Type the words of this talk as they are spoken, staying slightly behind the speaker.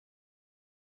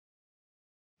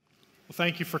Well,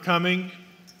 thank you for coming,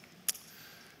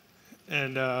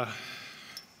 and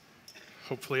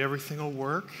hopefully everything will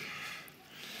work,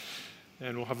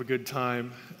 and we'll have a good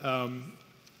time. I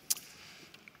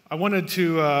wanted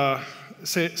to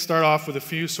start off with a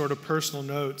few sort of personal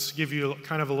notes, give you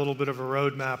kind of a little bit of a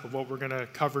roadmap of what we're going to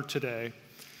cover today,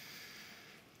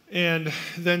 and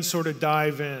then sort of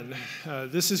dive in.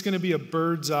 This is going to be a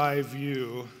bird's eye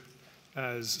view,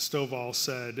 as Stovall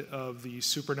said, of the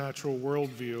supernatural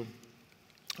worldview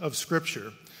of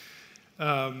Scripture.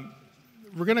 We're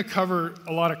going to cover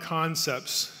a lot of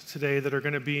concepts today that are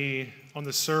going to be on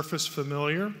the surface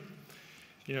familiar.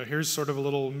 You know, here's sort of a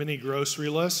little mini grocery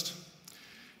list.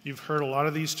 You've heard a lot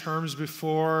of these terms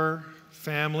before: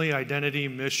 family, identity,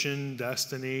 mission,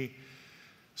 destiny,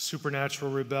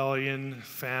 supernatural rebellion,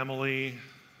 family,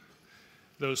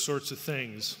 those sorts of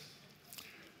things.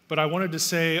 But I wanted to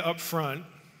say up front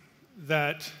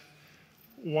that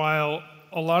while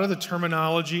a lot of the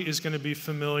terminology is going to be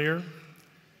familiar,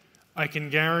 I can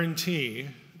guarantee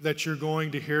that you're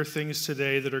going to hear things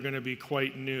today that are going to be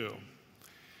quite new.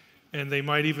 And they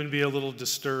might even be a little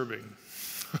disturbing.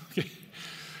 Okay.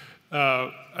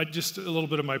 Just a little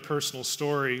bit of my personal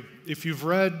story. If you've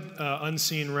read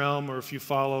Unseen Realm, or if you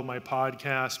follow my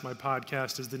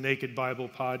podcast is the Naked Bible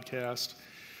Podcast.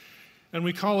 And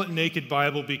we call it Naked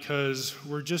Bible because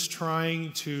we're just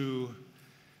trying to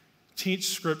teach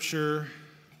Scripture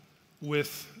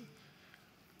with,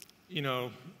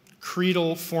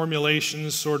 creedal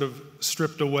formulations sort of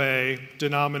stripped away,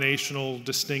 denominational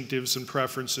distinctives and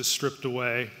preferences stripped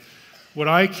away. What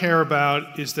I care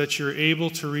about is that you're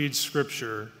able to read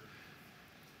Scripture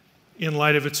in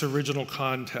light of its original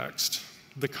context,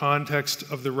 the context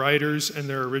of the writers and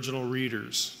their original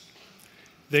readers.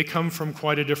 They come from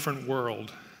quite a different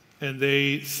world, and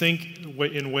they think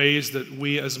in ways that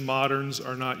we as moderns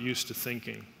are not used to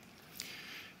thinking.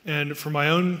 And for my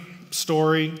own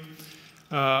story,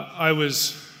 I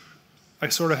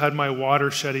sort of had my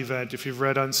watershed event. If you've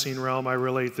read Unseen Realm, I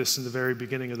relate this in the very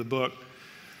beginning of the book,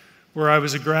 where I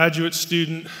was a graduate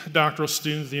student, doctoral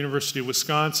student at the University of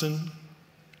Wisconsin.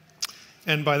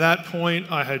 And by that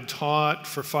point, I had taught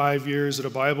for 5 years at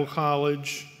a Bible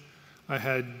college. I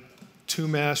had 2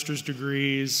 master's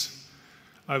degrees.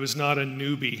 I was not a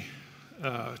newbie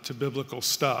to biblical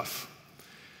stuff.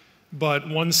 But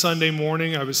one Sunday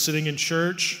morning, I was sitting in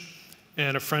church,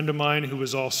 and a friend of mine who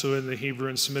was also in the Hebrew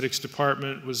and Semitics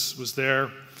department was there.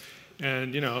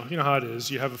 And you know how it is.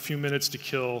 You have a few minutes to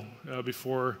kill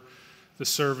before the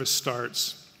service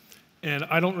starts. And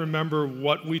I don't remember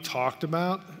what we talked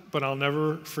about, but I'll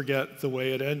never forget the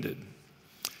way it ended.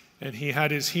 And he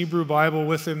had his Hebrew Bible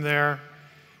with him there,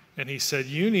 and he said,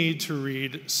 "You need to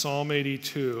read Psalm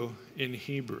 82 in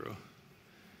Hebrew."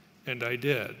 And I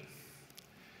did.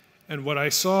 And what I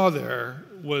saw there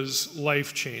was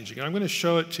life-changing. I'm going to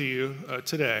show it to you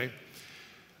today.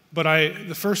 But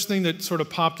the first thing that sort of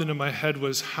popped into my head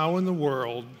was, how in the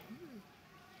world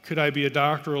could I be a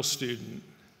doctoral student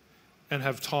and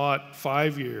have taught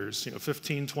 5 years,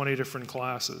 15, 20 different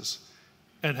classes,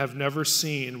 and have never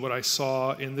seen what I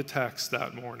saw in the text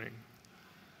that morning?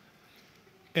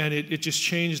 And it just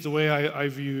changed the way I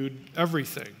viewed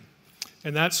everything.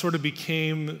 And that sort of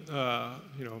became,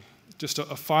 just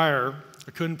a fire.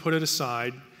 I couldn't put it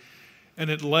aside. And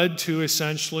it led to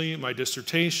essentially my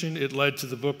dissertation. It led to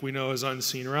the book we know as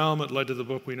Unseen Realm. It led to the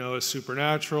book we know as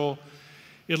Supernatural.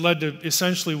 It led to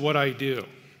essentially what I do.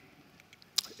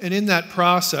 And in that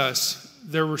process,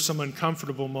 there were some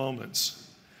uncomfortable moments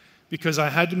because I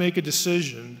had to make a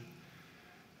decision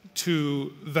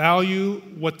to value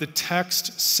what the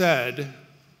text said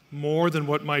more than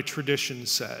what my tradition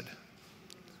said.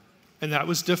 And that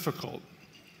was difficult.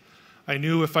 I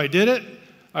knew if I did it,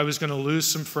 I was going to lose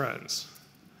some friends.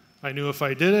 I knew if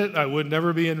I did it, I would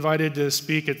never be invited to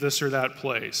speak at this or that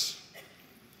place.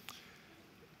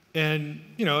 And,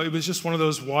 it was just one of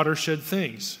those watershed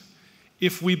things.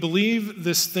 If we believe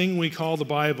this thing we call the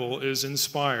Bible is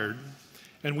inspired,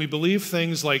 and we believe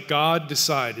things like God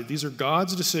decided, these are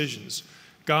God's decisions.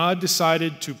 God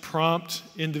decided to prompt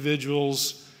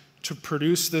individuals to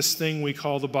produce this thing we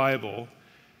call the Bible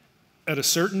at a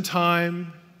certain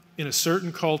time, in a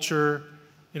certain culture,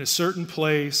 in a certain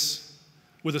place,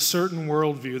 with a certain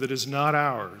worldview that is not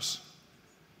ours,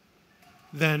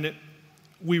 then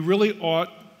we really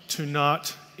ought to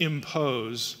not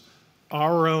impose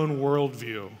our own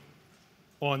worldview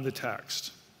on the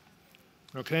text.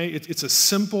 Okay? It's a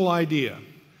simple idea.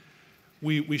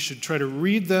 We should try to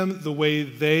read them the way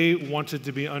they wanted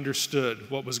to be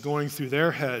understood, what was going through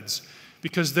their heads,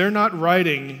 because they're not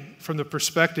writing from the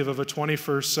perspective of a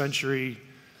 21st century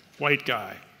white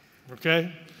guy,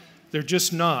 okay? They're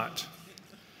just not.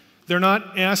 They're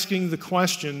not asking the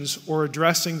questions or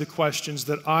addressing the questions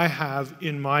that I have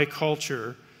in my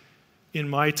culture, in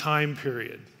my time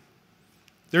period.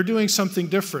 They're doing something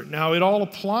different. Now, it all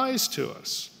applies to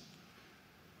us.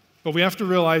 But we have to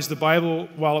realize the Bible,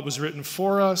 while it was written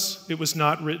for us, it was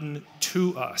not written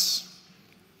to us.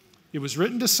 It was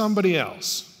written to somebody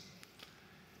else.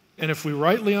 And if we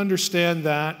rightly understand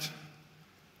that,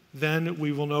 then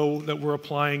we will know that we're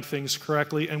applying things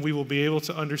correctly, and we will be able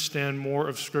to understand more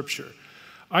of Scripture.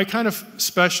 I kind of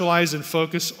specialize and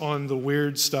focus on the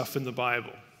weird stuff in the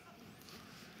Bible.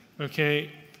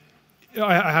 Okay?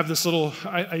 I have this little,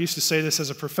 I used to say this as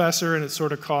a professor, and it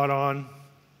sort of caught on.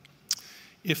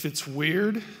 If it's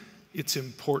weird, it's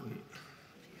important.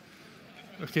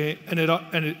 Okay? And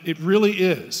it really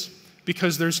is,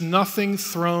 because there's nothing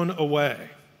thrown away.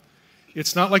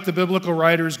 It's not like the biblical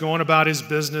writer is going about his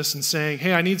business and saying,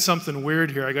 hey, I need something weird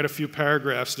here. I got a few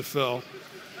paragraphs to fill.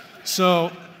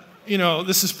 So,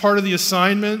 this is part of the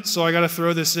assignment, so I got to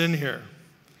throw this in here.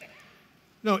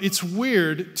 No, it's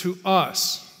weird to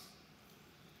us.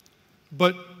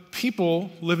 But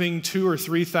people living 2,000 or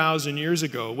 3,000 years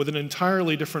ago with an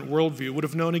entirely different worldview would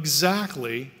have known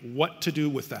exactly what to do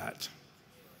with that.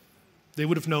 They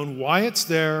would have known why it's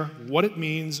there, what it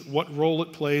means, what role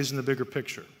it plays in the bigger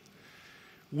picture.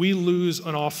 We lose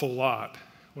an awful lot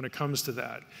when it comes to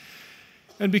that.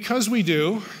 And because we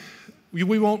do,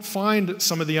 we won't find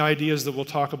some of the ideas that we'll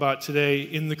talk about today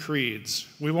in the creeds.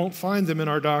 We won't find them in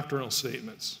our doctrinal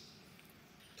statements.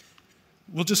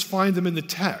 We'll just find them in the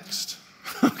text.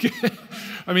 Okay?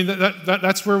 I mean,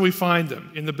 that's where we find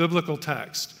them, in the biblical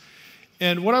text.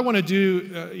 And what I want to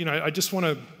do, I just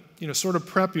want to, sort of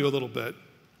prep you a little bit.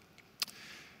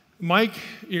 Mike,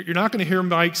 you're not going to hear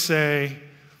Mike say,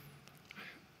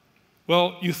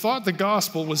 well, you thought the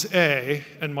gospel was A,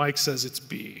 and Mike says it's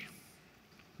B.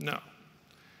 No.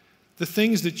 The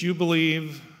things that you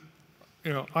believe,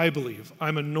 I believe.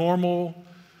 I'm a normal,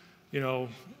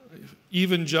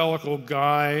 evangelical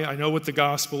guy. I know what the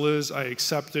gospel is. I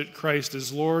accept it. Christ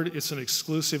is Lord. It's an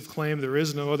exclusive claim. There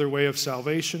is no other way of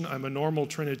salvation. I'm a normal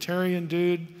Trinitarian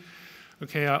dude.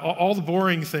 Okay, all the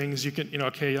boring things you can,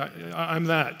 I'm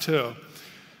that too.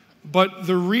 But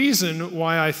the reason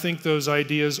why I think those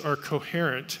ideas are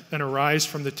coherent and arise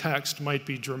from the text might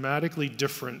be dramatically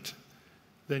different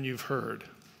than you've heard.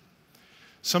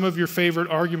 Some of your favorite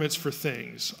arguments for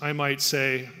things, I might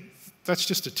say, that's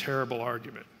just a terrible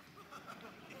argument.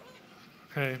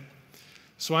 Okay?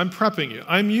 So I'm prepping you.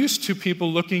 I'm used to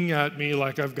people looking at me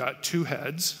like I've got two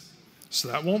heads, so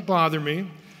that won't bother me.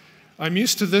 I'm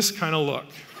used to this kind of look.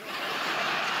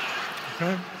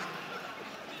 Okay?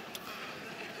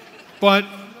 But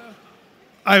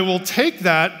I will take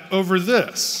that over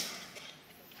this.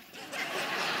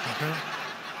 Okay?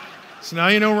 So now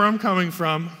you know where I'm coming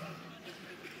from.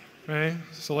 Okay?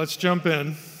 So let's jump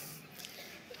in.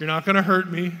 You're not going to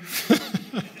hurt me.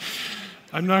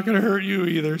 I'm not going to hurt you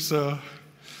either. So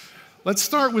let's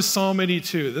start with Psalm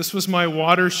 82. This was my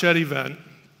watershed event.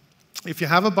 If you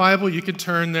have a Bible, you can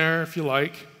turn there if you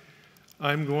like.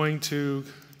 I'm going to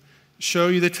show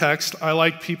you the text. I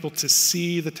like people to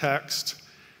see the text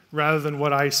rather than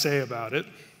what I say about it.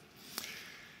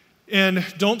 And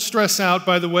don't stress out,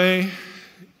 by the way.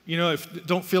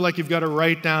 Don't feel like you've got to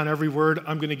write down every word.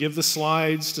 I'm going to give the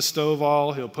slides to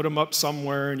Stovall. He'll put them up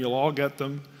somewhere, and you'll all get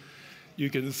them. You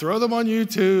can throw them on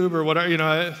YouTube or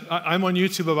whatever. I'm on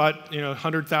YouTube about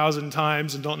 100,000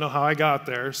 times and don't know how I got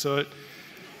there. So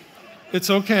it's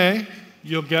okay.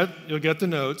 You'll get the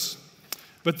notes.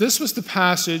 But this was the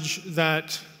passage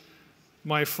that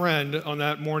my friend on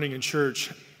that morning in church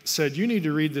said, you need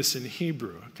to read this in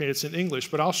Hebrew. Okay, it's in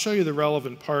English, but I'll show you the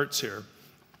relevant parts here.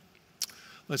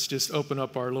 Let's just open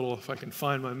up our little, if I can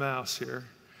find my mouse here.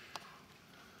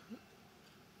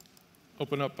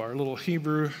 Open up our little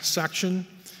Hebrew section.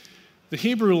 The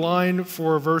Hebrew line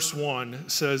for verse 1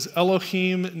 says,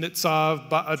 Elohim nitzav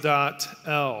ba'adat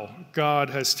el.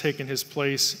 God has taken his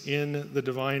place in the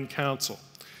divine council.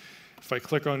 If I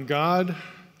click on God, I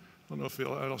don't know if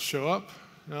it'll show up.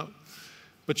 No.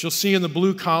 But you'll see in the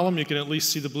blue column, you can at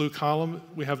least see the blue column,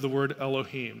 we have the word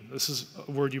Elohim. This is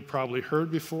a word you've probably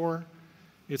heard before.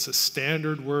 It's a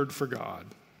standard word for God.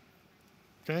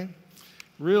 Okay?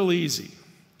 Real easy.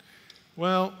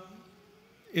 Well,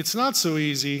 it's not so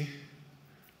easy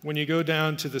when you go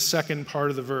down to the second part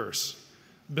of the verse.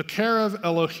 Bekerev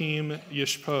Elohim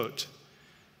yishpot.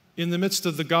 In the midst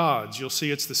of the gods, you'll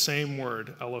see it's the same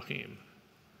word, Elohim.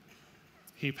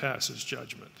 He passes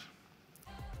judgment.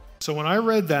 So when I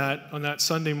read that on that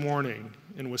Sunday morning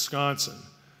in Wisconsin,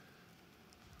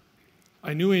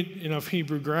 I knew enough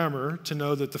Hebrew grammar to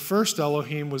know that the first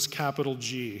Elohim was capital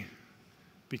G.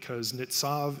 because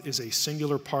nitzav is a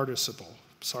singular participle.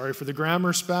 Sorry for the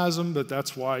grammar spasm, but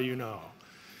that's why you know.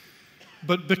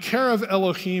 But B'kerev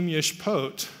Elohim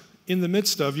Yishpot, in the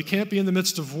midst of, you can't be in the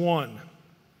midst of one.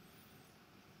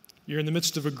 You're in the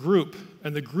midst of a group,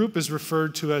 and the group is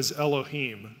referred to as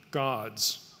Elohim,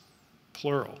 gods,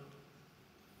 plural.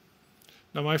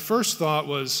 Now, my first thought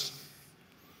was,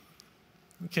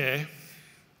 okay,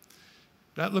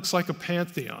 that looks like a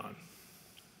pantheon.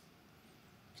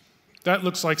 That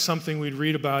looks like something we'd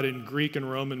read about in Greek and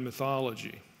Roman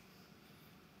mythology.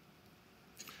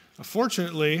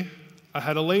 Fortunately, I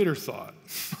had a later thought,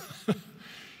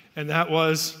 and that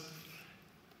was,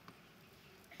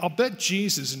 I'll bet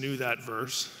Jesus knew that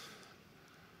verse.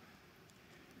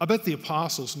 I bet the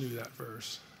apostles knew that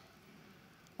verse.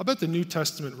 I bet the New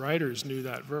Testament writers knew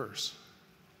that verse.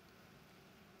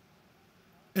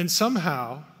 And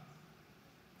somehow,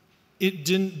 it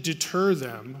didn't deter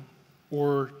them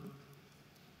or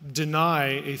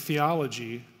deny a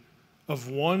theology of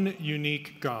one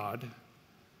unique God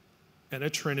and a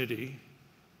Trinity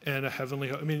and a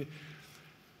heavenly.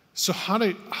 So how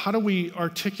do we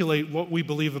articulate what we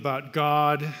believe about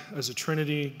God as a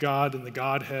Trinity, God and the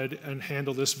Godhead, and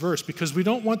handle this verse? Because we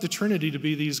don't want the Trinity to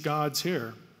be these gods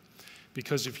here.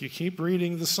 Because if you keep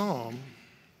reading the psalm,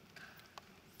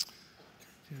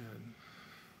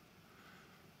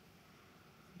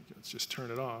 let's just turn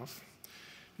it off.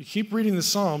 You keep reading the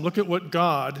psalm, look at what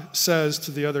God says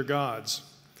to the other gods.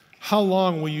 How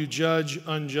long will you judge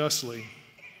unjustly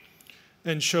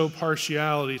and show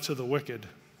partiality to the wicked?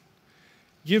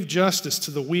 Give justice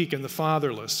to the weak and the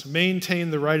fatherless. Maintain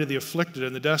the right of the afflicted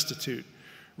and the destitute.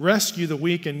 Rescue the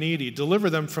weak and needy. Deliver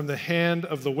them from the hand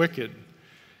of the wicked.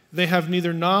 They have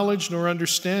neither knowledge nor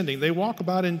understanding. They walk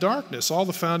about in darkness. All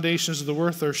the foundations of the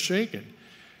earth are shaken.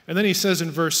 And then he says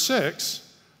in verse 6,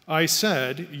 I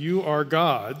said, you are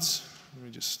gods. Let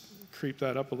me just creep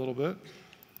that up a little bit.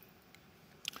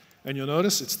 And you'll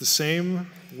notice it's the same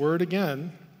word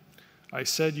again. I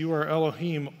said, you are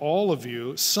Elohim, all of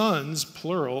you, sons,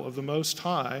 plural, of the Most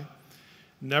High.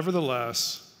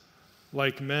 Nevertheless,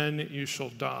 like men you shall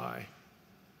die.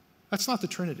 That's not the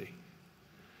Trinity.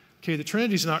 Okay, the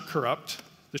Trinity's not corrupt.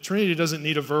 The Trinity doesn't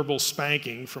need a verbal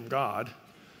spanking from God.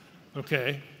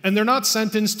 Okay? And they're not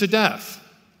sentenced to death.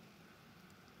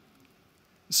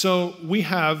 So we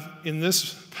have in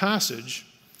this passage,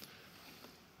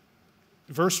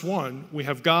 verse 1, we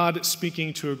have God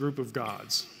speaking to a group of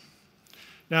gods.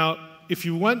 Now, if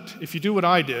you do what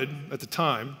I did at the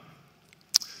time,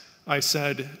 I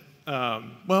said,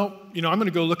 I'm going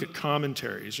to go look at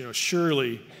commentaries.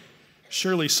 Surely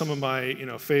some of my,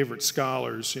 favorite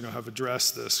scholars, have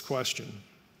addressed this question.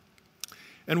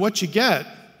 And what you get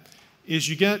is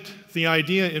you get the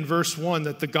idea in verse 1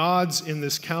 that the gods in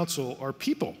this council are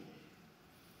people.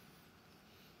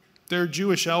 They're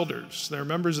Jewish elders. They're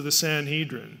members of the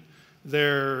Sanhedrin.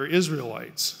 They're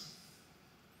Israelites.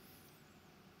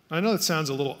 I know that sounds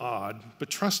a little odd, but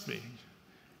trust me.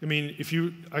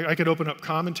 I could open up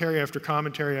commentary after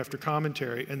commentary after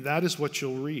commentary, and that is what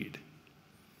you'll read.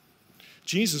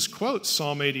 Jesus quotes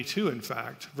Psalm 82, in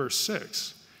fact, verse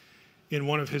 6, in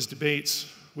one of his debates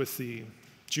with the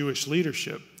Jewish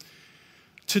leadership,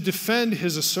 to defend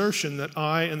his assertion that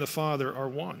I and the Father are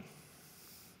one.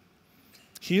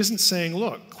 He isn't saying,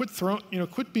 look,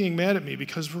 quit being mad at me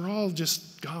because we're all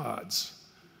just gods.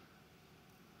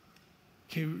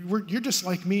 Okay, you're just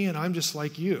like me and I'm just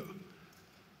like you.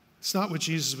 It's not what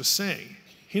Jesus was saying.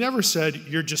 He never said,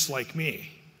 you're just like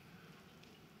me.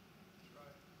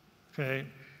 Okay?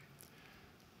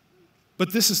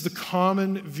 But this is the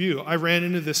common view. I ran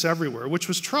into this everywhere, which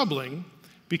was troubling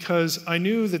because I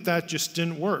knew that just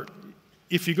didn't work.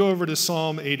 If you go over to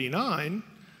Psalm 89,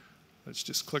 let's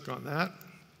just click on that.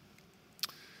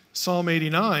 Psalm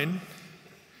 89,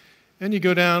 and you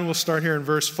go down, we'll start here in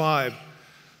verse 5.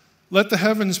 Let the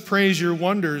heavens praise your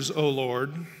wonders, O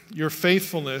Lord, your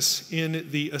faithfulness in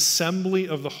the assembly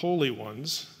of the holy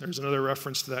ones. There's another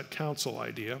reference to that council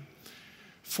idea.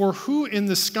 For who in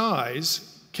the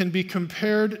skies can be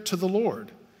compared to the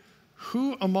Lord?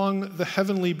 Who among the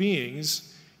heavenly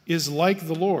beings is like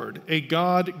the Lord, a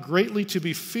God greatly to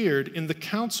be feared in the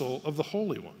council of the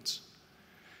holy ones?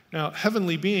 Now,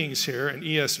 heavenly beings here, and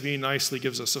ESV nicely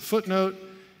gives us a footnote.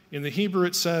 In the Hebrew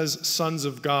it says sons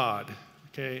of God.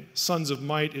 Okay, sons of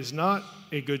might is not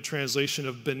a good translation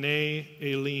of B'nai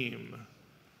Elim,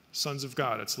 sons of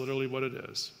God. That's literally what it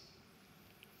is.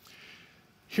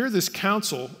 Here, this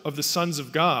council of the sons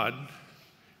of God,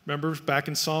 remember back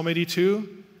in Psalm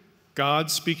 82, God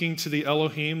speaking to the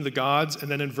Elohim, the gods, and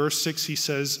then in verse 6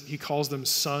 he calls them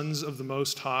sons of the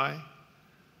Most High.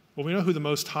 Well, we know who the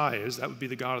Most High is. That would be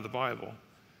the God of the Bible.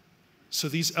 So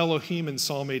these Elohim in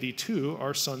Psalm 82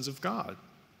 are sons of God,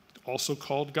 also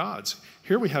called gods.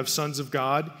 Here we have sons of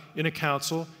God in a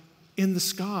council in the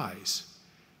skies,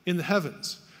 in the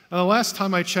heavens. Now, the last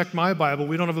time I checked my Bible,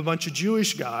 we don't have a bunch of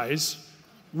Jewish guys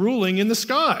ruling in the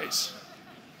skies.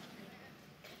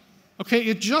 Okay,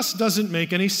 it just doesn't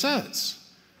make any sense.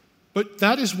 But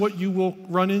that is what you will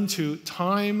run into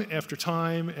time after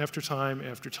time after time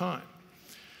after time.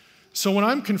 So when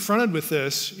I'm confronted with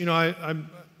this, I'm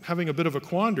having a bit of a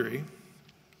quandary.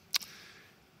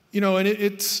 And I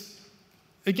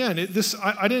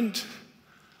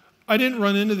didn't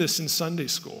run into this in Sunday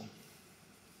school.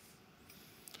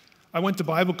 I went to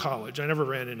Bible college. I never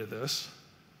ran into this.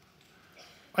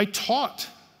 I taught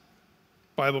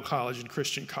Bible college and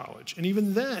Christian college. And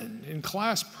even then, in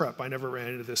class prep, I never ran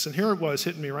into this. And here it was,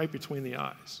 hitting me right between the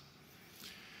eyes.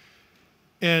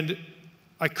 And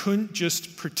I couldn't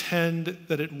just pretend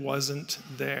that it wasn't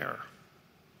there.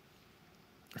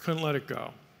 I couldn't let it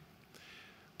go.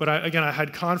 But I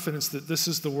had confidence that this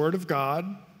is the Word of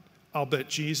God. I'll bet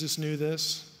Jesus knew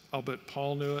this. I'll bet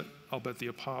Paul knew it. I'll bet the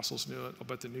apostles knew it. I'll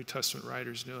bet the New Testament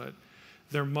writers knew it.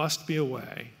 There must be a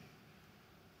way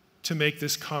to make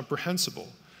this comprehensible.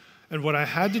 And what I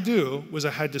had to do was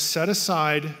I had to set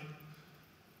aside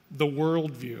the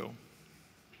worldview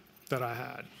that I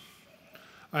had.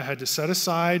 I had to set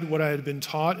aside what I had been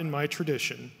taught in my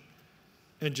tradition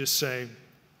and just say,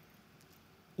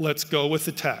 let's go with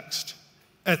the text.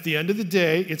 At the end of the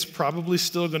day, it's probably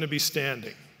still going to be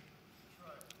standing.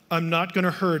 I'm not going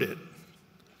to hurt it.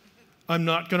 I'm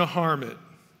not going to harm it.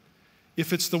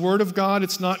 If it's the Word of God,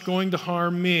 it's not going to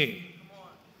harm me.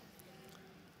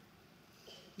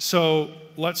 So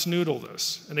let's noodle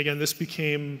this. And again, this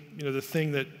became, the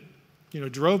thing that,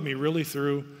 drove me really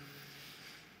through,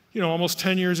 almost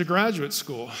 10 years of graduate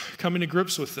school, coming to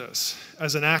grips with this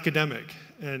as an academic.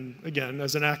 And again,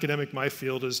 as an academic, my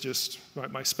field is just,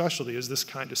 my specialty is this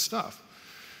kind of stuff.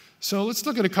 So let's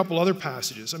look at a couple other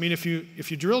passages. I mean, if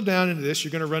you drill down into this,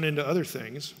 you're going to run into other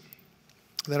things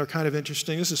that are kind of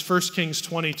interesting. This is 1 Kings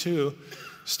 22,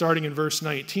 starting in verse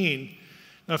 19.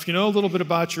 Now, if you know a little bit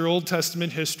about your Old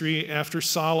Testament history, after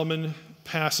Solomon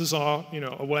passes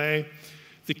away,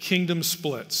 the kingdom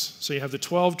splits. So you have the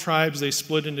 12 tribes, they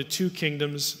split into 2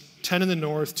 kingdoms, 10 in the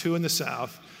north, 2 in the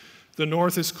south. The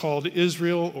north is called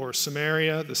Israel or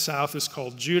Samaria, the south is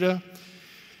called Judah.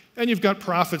 And you've got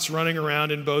prophets running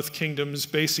around in both kingdoms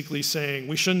basically saying,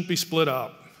 we shouldn't be split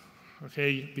up,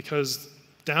 okay, because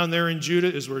down there in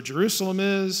Judah is where Jerusalem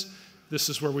is. This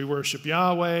is where we worship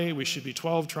Yahweh. We should be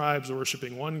 12 tribes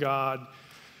worshiping one God.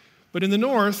 But in the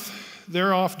north,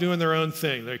 they're off doing their own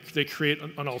thing. They create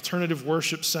an alternative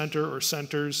worship center or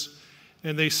centers,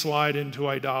 and they slide into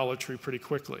idolatry pretty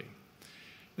quickly.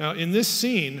 Now, in this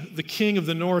scene, the king of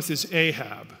the north is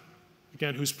Ahab,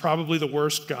 again, who's probably the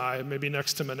worst guy, maybe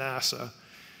next to Manasseh,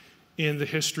 in the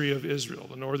history of Israel,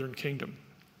 the northern kingdom.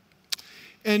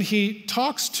 And he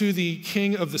talks to the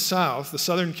king of the south, the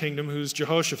southern kingdom, who's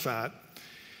Jehoshaphat,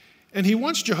 and he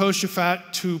wants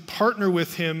Jehoshaphat to partner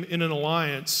with him in an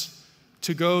alliance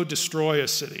to go destroy a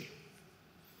city.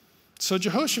 So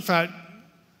Jehoshaphat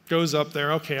goes up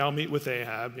there, okay, I'll meet with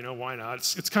Ahab, why not?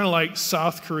 It's kind of like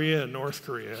South Korea and North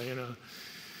Korea,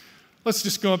 Let's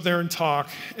just go up there and talk.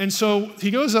 And so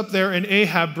he goes up there, and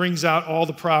Ahab brings out all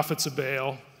the prophets of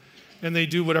Baal, and they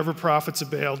do whatever prophets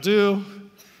of Baal do.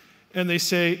 And they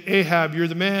say, Ahab, you're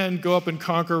the man, go up and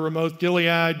conquer Ramoth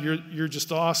Gilead, you're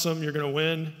just awesome, you're going to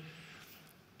win.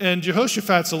 And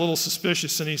Jehoshaphat's a little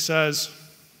suspicious, and he says,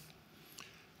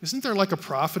 isn't there like a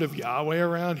prophet of Yahweh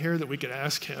around here that we could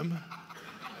ask him?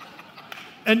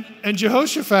 And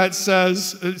Jehoshaphat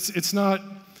says,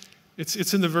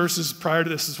 it's in the verses prior to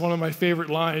this, it's one of my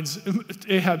favorite lines.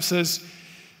 Ahab says,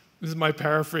 this is my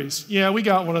paraphrase, yeah, we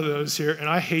got one of those here, and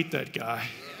I hate that guy.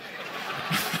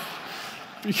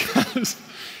 Because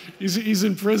he's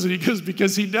in prison.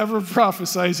 Because he never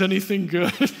prophesies anything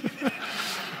good.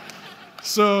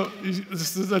 So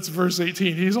that's verse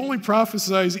 18. He's only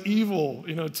prophesies evil,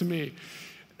 to me.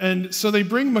 And so they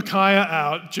bring Micaiah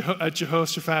out at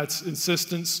Jehoshaphat's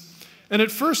insistence. And at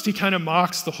first he kind of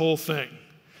mocks the whole thing.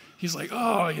 He's like,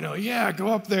 oh, yeah, go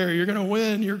up there. You're going to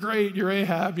win. You're great. You're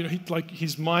Ahab.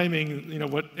 He's miming,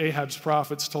 what Ahab's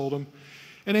prophets told him.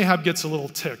 And Ahab gets a little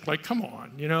ticked, like, come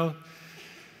on,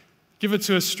 give it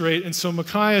to us straight. And so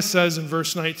Micaiah says in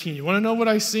verse 19, you want to know what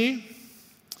I see?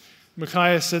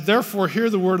 Micaiah said, therefore, hear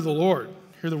the word of the Lord,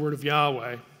 hear the word of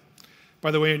Yahweh. By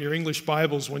the way, in your English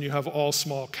Bibles, when you have all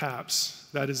small caps,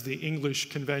 that is the English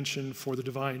convention for the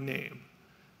divine name,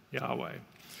 Yahweh.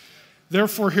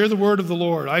 Therefore, hear the word of the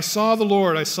Lord. I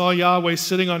saw Yahweh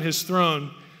sitting on his throne,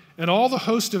 and all the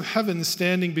host of heaven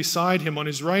standing beside him on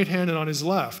his right hand and on his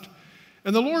left.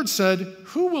 And the Lord said,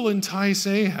 "Who will entice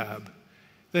Ahab,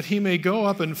 that he may go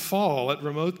up and fall at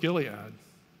Ramoth Gilead?"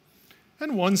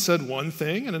 And one said one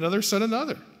thing, and another said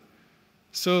another.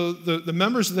 So the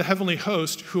members of the heavenly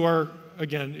host, who are,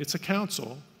 again, it's a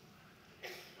council,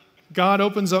 God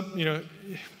opens up,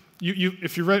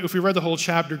 if we read the whole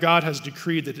chapter, God has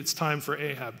decreed that it's time for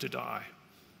Ahab to die.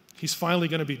 He's finally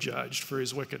going to be judged for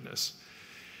his wickedness.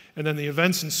 And then the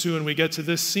events ensue, and we get to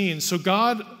this scene. So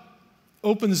God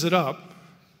opens it up,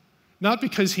 not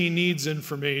because he needs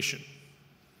information.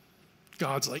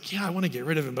 God's like, yeah, I want to get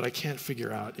rid of him, but I can't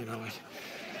figure out,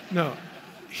 No,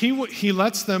 he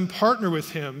lets them partner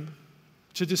with him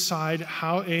to decide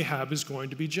how Ahab is going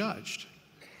to be judged.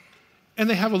 And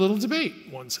they have a little debate.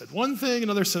 One said one thing,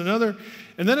 another said another.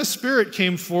 And then a spirit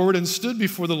came forward and stood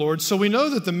before the Lord. So we know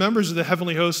that the members of the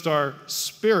heavenly host are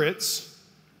spirits.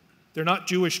 They're not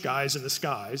Jewish guys in the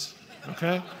skies,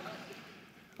 okay?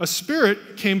 A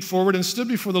spirit came forward and stood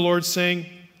before the Lord, saying,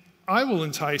 "I will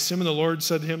entice him." And the Lord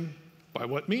said to him, "By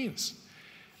what means?"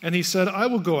 And he said, "I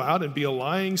will go out and be a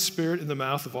lying spirit in the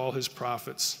mouth of all his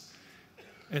prophets."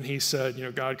 And he said,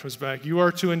 God comes back, "You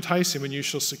are to entice him, and you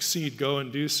shall succeed. Go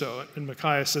and do so." And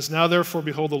Micaiah says, "Now therefore,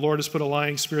 behold, the Lord has put a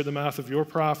lying spirit in the mouth of your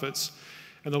prophets,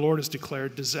 and the Lord has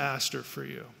declared disaster for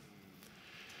you."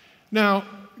 Now,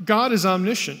 God is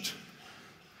omniscient.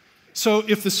 So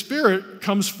if the spirit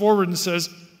comes forward and says,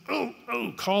 oh,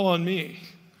 call on me,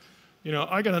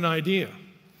 I got an idea.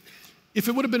 If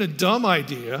it would have been a dumb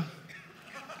idea,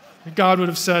 God would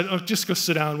have said, "Oh, just go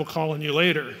sit down, we'll call on you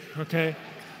later," okay?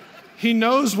 He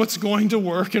knows what's going to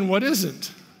work and what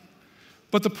isn't.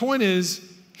 But the point is,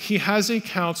 he has a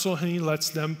council and he lets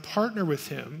them partner with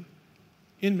him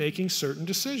in making certain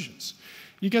decisions.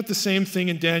 You get the same thing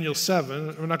in Daniel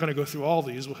 7. We're not going to go through all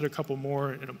these. We'll hit a couple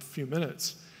more in a few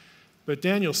minutes. But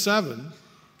Daniel 7,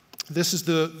 this is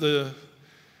the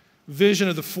vision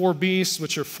of the four beasts,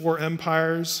 which are four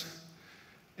empires.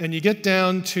 And you get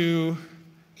down to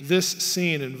this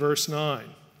scene in verse 9.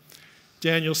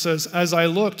 Daniel says, "As I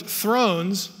looked,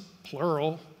 thrones,"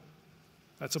 plural,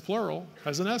 that's a plural,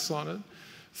 has an S on it,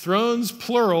 "thrones,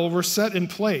 plural, were set in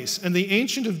place, and the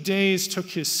Ancient of Days took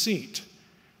his seat."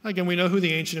 Again, we know who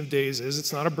the Ancient of Days is.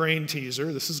 It's not a brain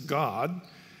teaser. This is God.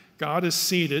 God is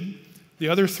seated. The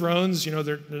other thrones,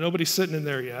 nobody's sitting in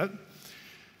there yet.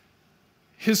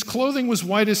 "His clothing was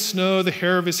white as snow, the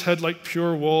hair of his head like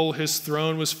pure wool. His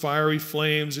throne was fiery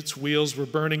flames, its wheels were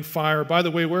burning fire." By the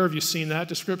way, where have you seen that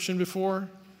description before?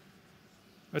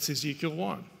 That's Ezekiel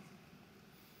 1.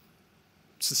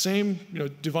 It's the same,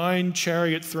 divine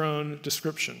chariot throne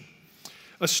description.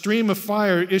 "A stream of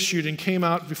fire issued and came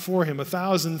out before him.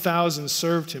 1,000,000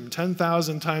 served him.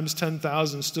 10,000 times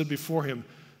 10,000 stood before him.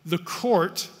 The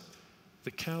court,"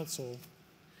 the council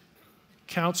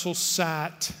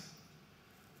sat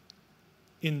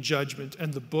in judgment,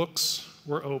 and the books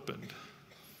were opened.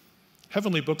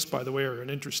 Heavenly books, by the way, are an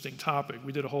interesting topic.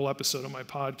 We did a whole episode on my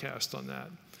podcast on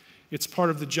that. It's part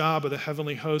of the job of the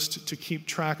heavenly host to keep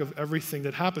track of everything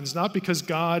that happens, not because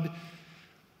God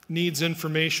needs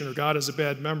information or God has a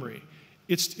bad memory.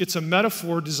 It's a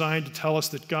metaphor designed to tell us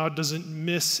that God doesn't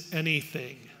miss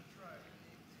anything.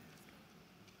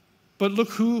 But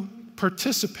look who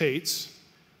participates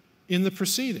in the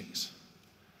proceedings.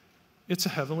 It's a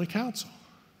heavenly council.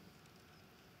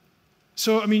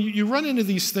 So, you run into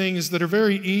these things that are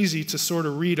very easy to sort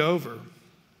of read over.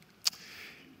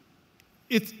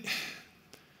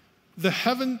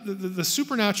 The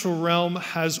supernatural realm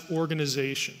has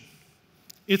organization.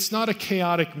 It's not a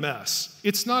chaotic mess.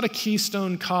 It's not a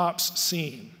Keystone Cops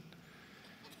scene.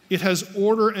 It has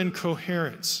order and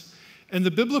coherence. And the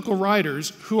biblical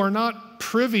writers, who are not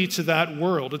privy to that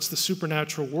world, it's the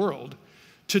supernatural world,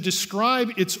 to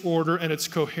describe its order and its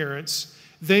coherence,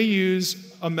 they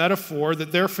use a metaphor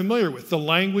that they're familiar with, the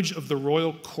language of the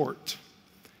royal court.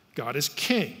 God is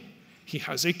king. He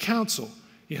has a council.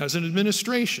 He has an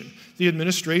administration. The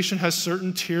administration has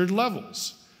certain tiered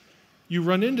levels. You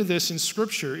run into this in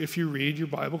Scripture if you read your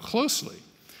Bible closely.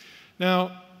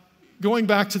 Now, going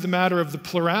back to the matter of the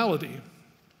plurality,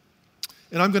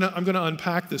 and I'm going to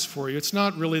unpack this for you. It's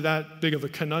not really that big of a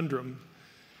conundrum,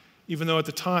 even though at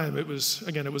the time it was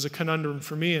a conundrum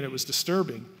for me and it was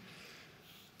disturbing.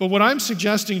 But what I'm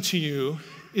suggesting to you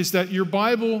is that your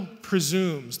Bible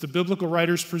presumes, the biblical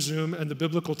writers presume, and the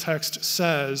biblical text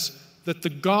says that the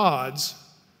gods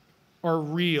are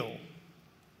real.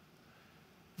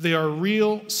 They are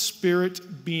real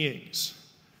spirit beings.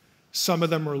 Some of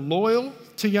them are loyal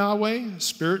to Yahweh,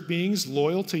 spirit beings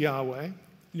loyal to Yahweh.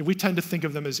 We tend to think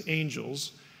of them as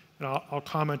angels, and I'll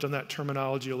comment on that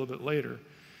terminology a little bit later.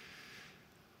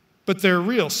 But they're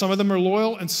real. Some of them are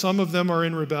loyal, and some of them are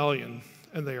in rebellion,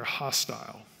 and they are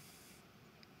hostile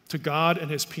to God and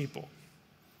his people.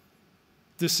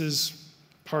 This is,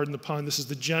 pardon the pun, this is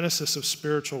the genesis of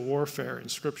spiritual warfare in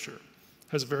Scripture. It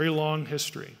has a very long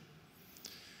history.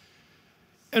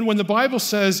 And when the Bible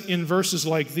says in verses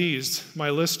like these, my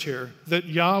list here, that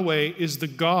Yahweh is the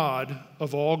God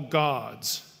of all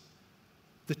gods,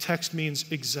 the text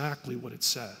means exactly what it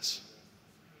says.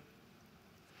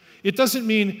 It doesn't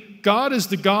mean God is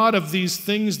the God of these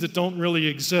things that don't really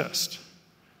exist.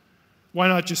 Why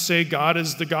not just say God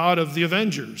is the God of the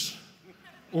Avengers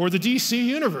or the DC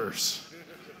Universe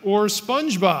or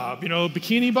SpongeBob,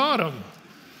 Bikini Bottom,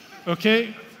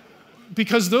 okay?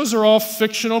 Because those are all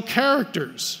fictional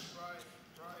characters.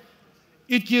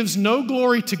 It gives no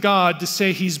glory to God to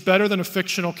say he's better than a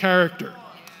fictional character.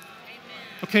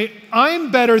 Okay, I'm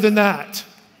better than that.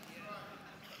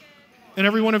 And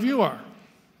every one of you are.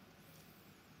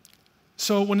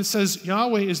 So when it says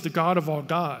Yahweh is the God of all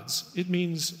gods, it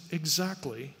means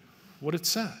exactly what it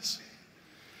says.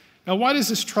 Now, why does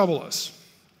this trouble us?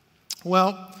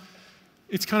 Well,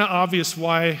 it's kind of obvious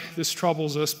why this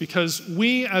troubles us, because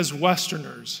we as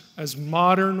Westerners, as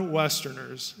modern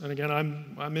Westerners, and again,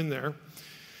 I'm in there,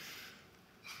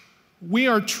 we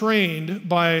are trained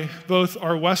by both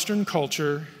our Western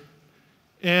culture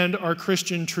and our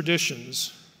Christian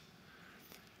traditions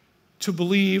to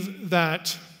believe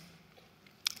that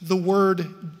the word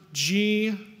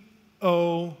G-O-D,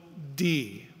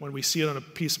 when we see it on a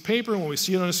piece of paper, when we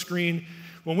see it on a screen,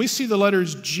 when we see the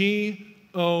letters G,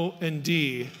 O, and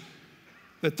D,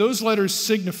 that those letters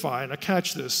signify, and I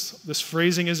catch this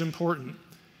phrasing is important,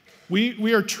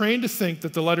 we are trained to think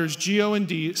that the letters G, O, and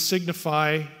D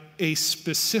signify a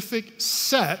specific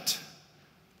set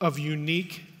of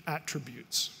unique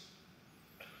attributes.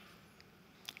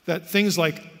 That things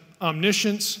like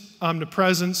omniscience,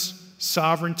 omnipresence,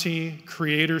 sovereignty,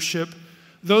 creatorship,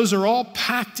 those are all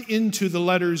packed into the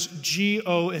letters G,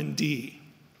 O, and D.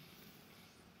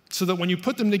 So that when you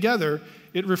put them together,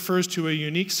 it refers to a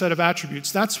unique set of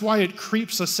attributes. That's why it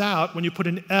creeps us out when you put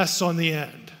an S on the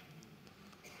end.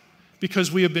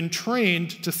 Because we have been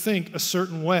trained to think a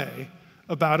certain way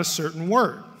about a certain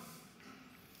word.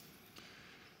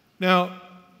 Now,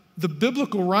 the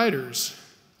biblical writers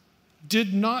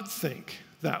did not think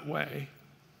that way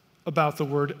about the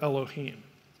word Elohim.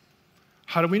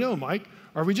 How do we know, Mike?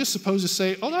 Are we just supposed to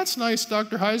say, oh, that's nice,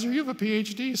 Dr. Heiser, you have a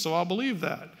PhD, so I'll believe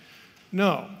that?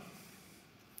 No.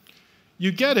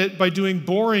 You get it by doing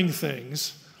boring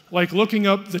things, like looking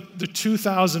up the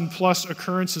 2,000 plus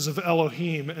occurrences of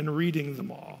Elohim and reading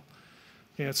them all.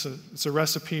 Yeah, it's a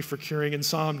recipe for curing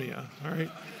insomnia, all right?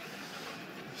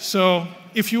 So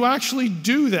if you actually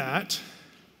do that,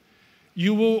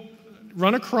 you will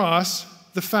run across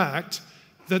the fact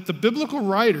that the biblical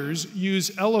writers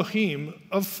use Elohim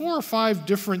of 4 or 5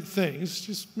 different things,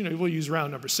 just, we'll use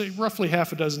round numbers, say roughly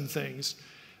half a dozen things,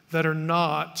 that are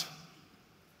not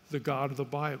the God of the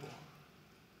Bible.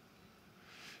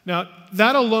 Now,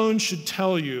 that alone should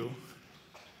tell you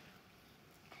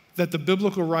that the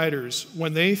biblical writers,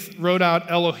 when they wrote out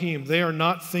Elohim, they are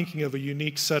not thinking of a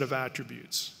unique set of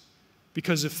attributes.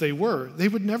 Because if they were, they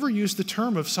would never use the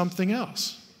term of something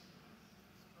else.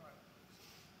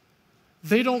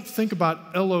 They don't think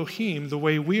about Elohim the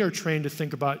way we are trained to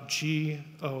think about G,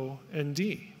 O, and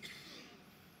D.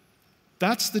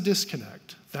 That's the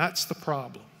disconnect. That's the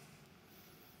problem.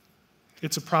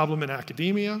 It's a problem in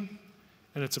academia,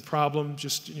 and it's a problem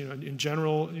just in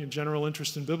general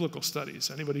interest in biblical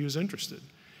studies, anybody who's interested.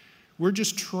 We're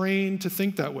just trained to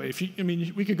think that way.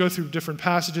 We could go through different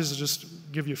passages and just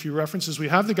give you a few references. We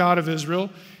have the God of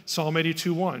Israel, Psalm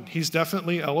 82:1. He's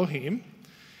definitely Elohim.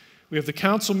 We have the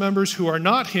council members who are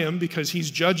not him because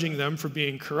he's judging them for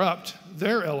being corrupt.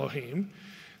 They're Elohim.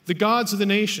 The gods of the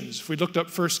nations. If we looked up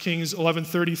 1 Kings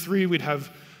 11:33, we'd have,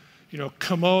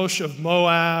 Chemosh of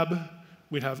Moab.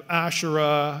 We'd have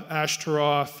Asherah,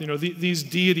 Ashtaroth. These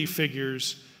deity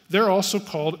figures. They're also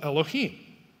called Elohim.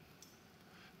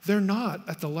 They're not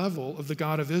at the level of the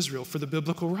God of Israel for the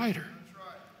biblical writer.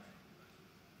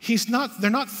 They're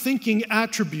not thinking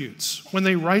attributes when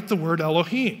they write the word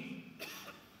Elohim.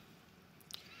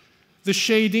 The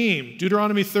Shadim,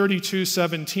 Deuteronomy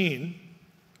 32:17.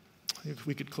 If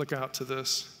we could click out to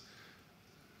this.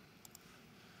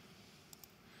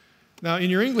 Now, in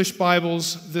your English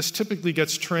Bibles, this typically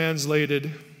gets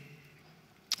translated.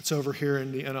 It's over here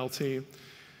in the NLT.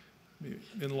 Let me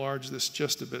enlarge this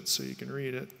just a bit so you can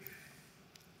read it.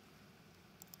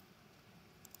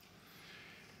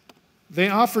 They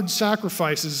offered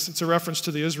sacrifices, it's a reference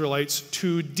to the Israelites,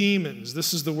 to demons.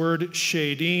 This is the word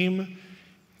shadim.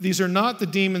 These are not the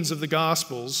demons of the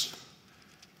Gospels.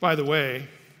 By the way,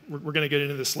 we're going to get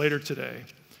into this later today.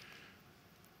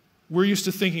 We're used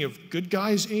to thinking of good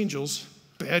guys, angels,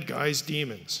 bad guys,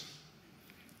 demons.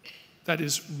 That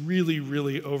is really,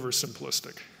 really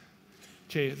oversimplistic.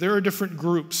 Okay, there are different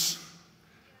groups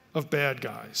of bad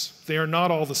guys. They are not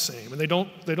all the same, and they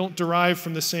don't derive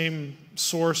from the same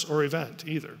source or event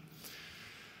either.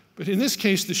 But in this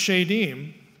case, the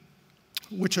Shadim,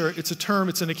 it's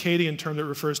an Akkadian term that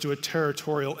refers to a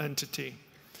territorial entity.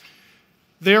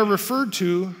 They are referred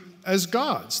to as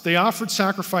gods. They offered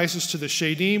sacrifices to the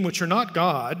Shadim, which are not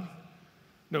God,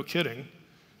 no kidding,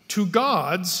 to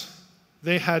gods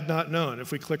they had not known.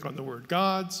 If we click on the word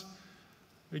gods,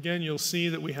 again, you'll see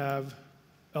that we have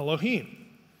Elohim.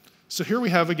 So here we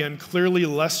have, again, clearly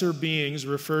lesser beings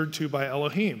referred to by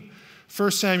Elohim.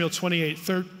 1 Samuel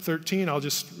 28:13, I'll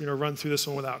just run through this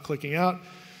one without clicking out.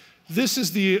 This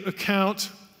is the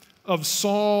account of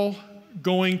Saul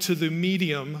going to the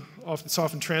medium, it's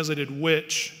often translated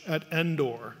witch, at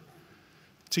Endor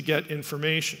to get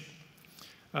information.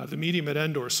 The medium at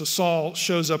Endor. So Saul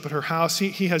shows up at her house.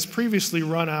 He has previously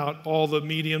run out all the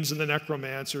mediums and the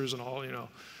necromancers and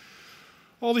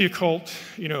all the occult,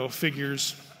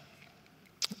 figures,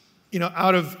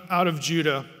 out of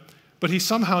Judah, but he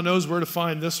somehow knows where to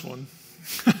find this one.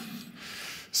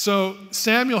 So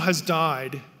Samuel has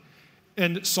died,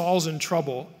 and Saul's in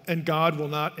trouble, and God will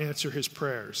not answer his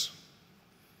prayers.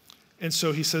 And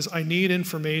so he says, I need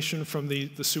information from the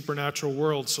supernatural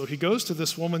world. So he goes to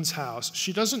this woman's house.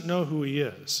 She doesn't know who he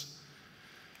is.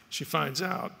 She finds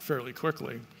out fairly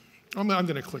quickly. I'm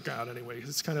going to click out anyway, because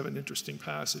it's kind of an interesting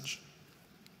passage.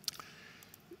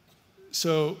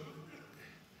 So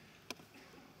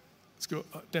let's go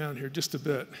down here just a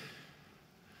bit.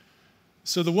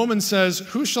 So the woman says,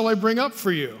 who shall I bring up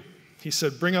for you? He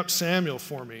said, bring up Samuel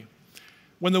for me.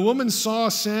 When the woman saw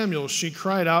Samuel, she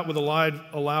cried out with a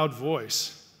loud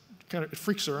voice. It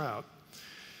freaks her out.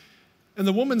 And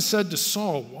the woman said to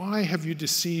Saul, why have you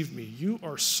deceived me? You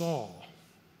are Saul.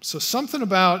 So something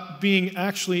about being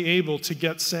actually able to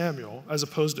get Samuel, as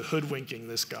opposed to hoodwinking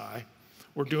this guy,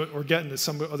 or getting to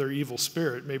some other evil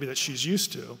spirit, maybe that she's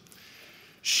used to.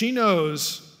 She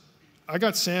knows, I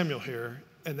got Samuel here,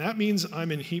 and that means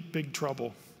I'm in heap big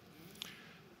trouble.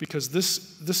 Because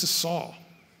this is Saul.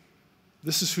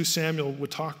 This is who Samuel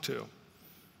would talk to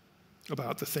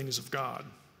about the things of God.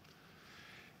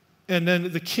 And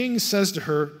then the king says to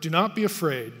her, do not be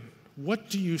afraid.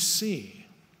 What do you see?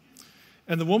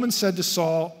 And the woman said to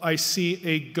Saul, I see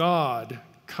a God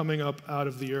coming up out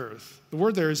of the earth. The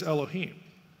word there is Elohim.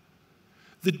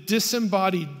 The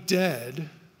disembodied dead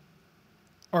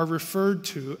are referred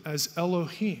to as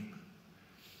Elohim.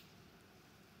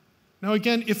 Now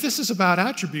again, if this is about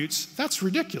attributes, that's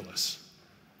ridiculous.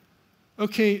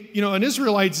 Okay, an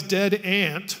Israelite's dead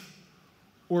aunt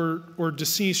or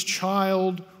deceased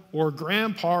child or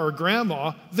grandpa or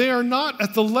grandma, they are not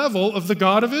at the level of the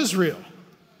God of Israel.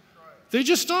 They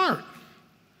just aren't.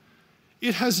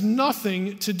 It has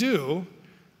nothing to do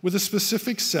with a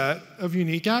specific set of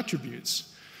unique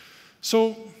attributes.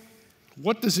 So,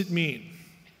 what does it mean?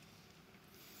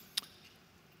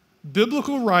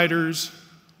 Biblical writers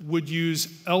would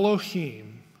use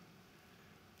Elohim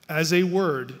as a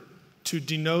word to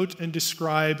denote and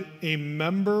describe a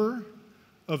member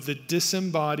of the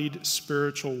disembodied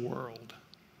spiritual world.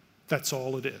 That's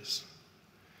all it is.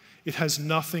 It has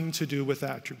nothing to do with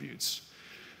attributes.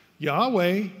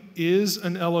 Yahweh is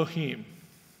an Elohim.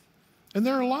 And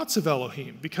there are lots of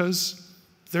Elohim because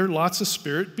there are lots of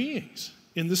spirit beings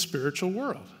in the spiritual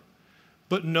world.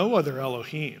 But no other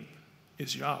Elohim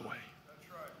is Yahweh.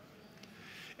 That's right.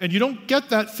 And you don't get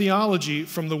that theology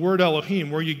from the word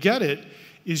Elohim. Where you get it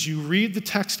is you read the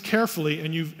text carefully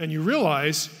and you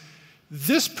realize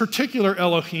this particular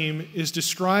Elohim is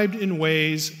described in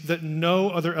ways that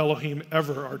no other Elohim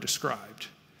ever are described.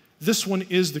 This one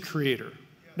is the creator,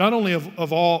 not only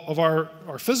of all of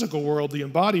our physical world, the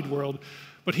embodied world,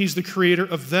 but he's the creator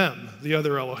of them, the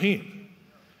other Elohim.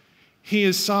 He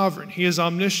is sovereign, he is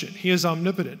omniscient, he is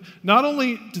omnipotent. Not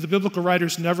only do the biblical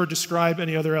writers never describe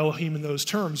any other Elohim in those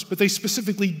terms, but they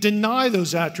specifically deny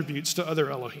those attributes to other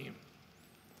Elohim.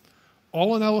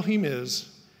 All an Elohim is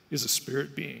a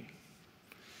spirit being.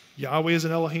 Yahweh is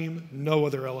an Elohim, no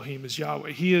other Elohim is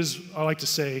Yahweh. He is, I like to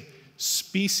say,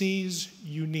 species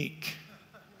unique.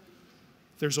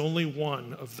 There's only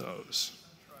one of those.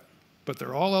 But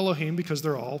they're all Elohim because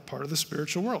they're all part of the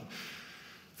spiritual world.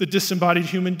 The disembodied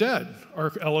human dead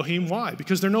are Elohim. Why?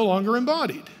 Because they're no longer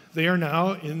embodied. They are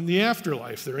now in the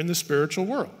afterlife. They're in the spiritual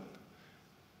world.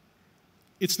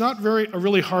 It's not a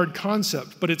really hard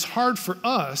concept, but it's hard for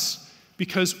us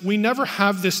because we never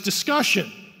have this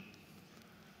discussion.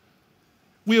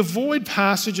 We avoid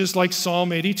passages like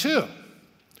Psalm 82,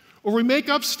 or we make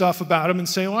up stuff about them and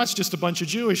say, well, that's just a bunch of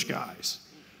Jewish guys.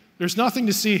 There's nothing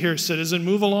to see here, citizen,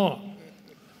 move along.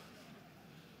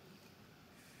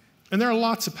 And there are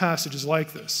lots of passages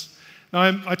like this.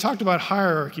 Now, I talked about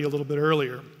hierarchy a little bit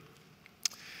earlier.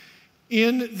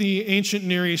 In the ancient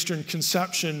Near Eastern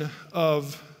conception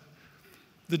of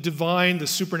the divine, the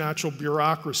supernatural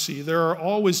bureaucracy, there are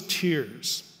always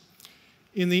tiers.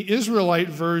 In the Israelite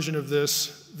version of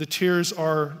this, the tiers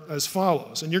are as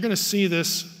follows. And you're going to see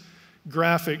this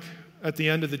graphic at the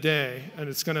end of the day, and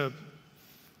it's going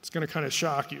to kind of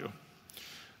shock you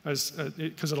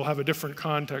because it'll have a different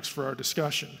context for our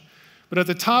discussion. But at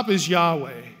the top is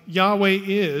Yahweh. Yahweh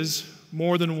is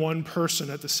more than one person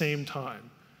at the same time.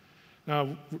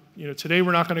 Now, today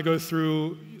we're not going to go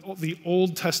through the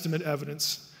Old Testament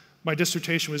evidence. My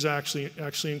dissertation was actually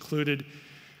included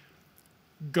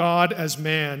God as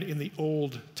man in the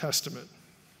Old Testament.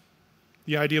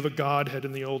 The idea of a Godhead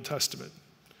in the Old Testament.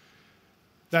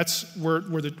 That's where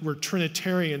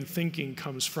Trinitarian thinking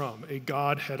comes from, a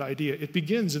Godhead idea. It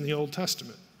begins in the Old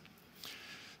Testament.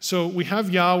 So we have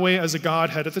Yahweh as a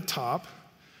Godhead at the top.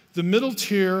 The middle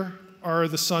tier are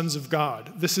the sons of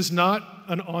God. This is not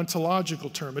an ontological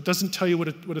term. It doesn't tell you what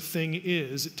a thing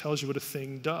is. It tells you what a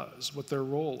thing does, what their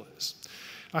role is.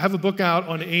 I have a book out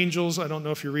on angels. I don't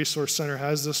know if your resource center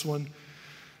has this one.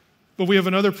 But we have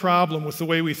another problem with the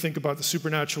way we think about the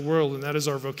supernatural world, and that is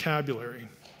our vocabulary.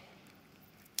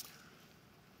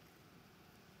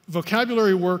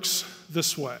 Vocabulary works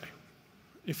this way.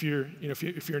 If you're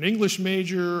an English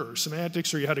major or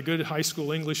semantics, or you had a good high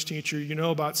school English teacher, you know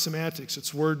about semantics.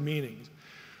 It's word meaning.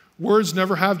 Words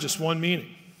never have just one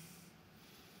meaning.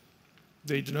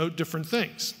 They denote different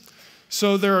things.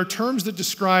 So there are terms that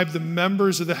describe the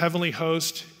members of the heavenly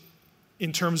host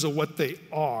in terms of what they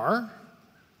are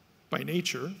by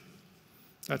nature.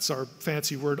 That's our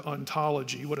fancy word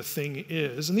ontology, what a thing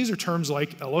is. And these are terms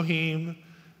like Elohim,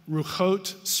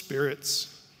 Ruchot,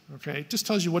 spirits. Okay, it just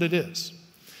tells you what it is.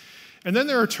 And then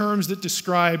there are terms that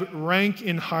describe rank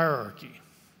in hierarchy.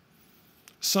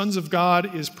 Sons of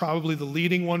God is probably the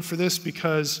leading one for this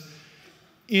because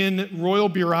in royal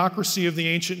bureaucracy of the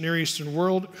ancient Near Eastern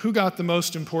world, who got the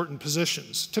most important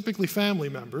positions? Typically family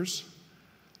members.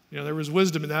 There was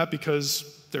wisdom in that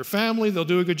because they're family, they'll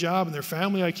do a good job, and their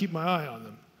family, I keep my eye on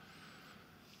them.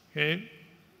 Okay?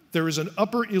 There was an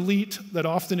upper elite that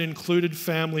often included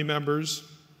family members.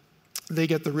 They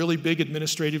get the really big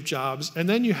administrative jobs. And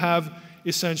then you have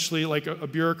essentially like a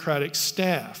bureaucratic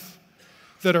staff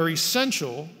that are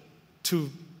essential to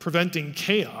preventing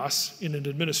chaos in an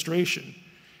administration.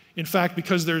 In fact,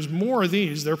 because there's more of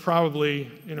these, they're probably,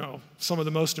 some of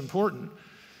the most important.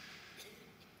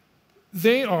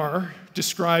 They are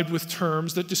described with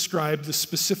terms that describe the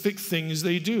specific things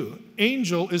they do.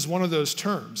 Angel is one of those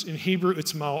terms. In Hebrew,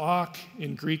 it's malach.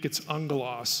 In Greek, it's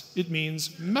angelos. It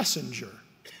means messenger.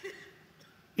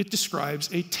 It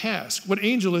describes a task. What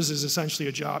angel is essentially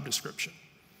a job description.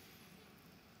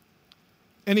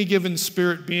 Any given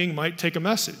spirit being might take a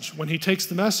message. When he takes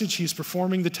the message, he's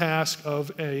performing the task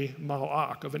of a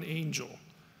malach, of an angel,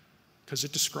 because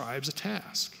it describes a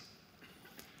task.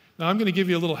 Now, I'm going to give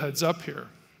you a little heads up here.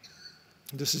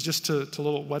 This is just to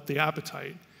little whet the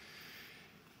appetite.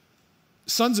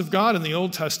 Sons of God in the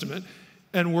Old Testament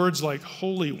and words like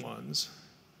holy ones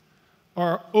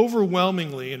are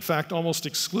overwhelmingly, in fact, almost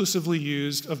exclusively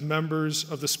used of members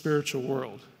of the spiritual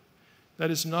world.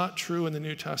 That is not true in the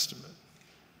New Testament.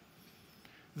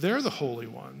 They're the holy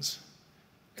ones,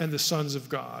 and the sons of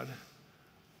God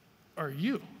are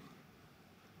you.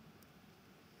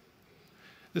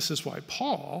 This is why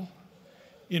Paul,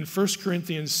 in 1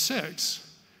 Corinthians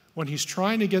 6, when he's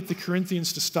trying to get the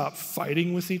Corinthians to stop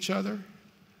fighting with each other,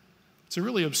 it's a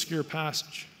really obscure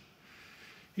passage.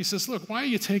 He says, look, why are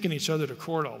you taking each other to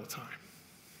court all the time?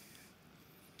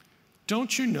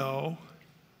 Don't you know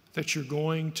that you're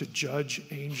going to judge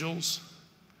angels?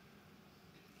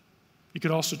 You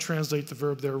could also translate the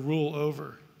verb there, rule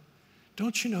over.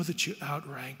 Don't you know that you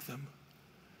outrank them?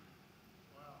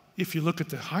 If you look at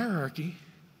the hierarchy,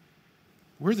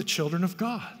 we're the children of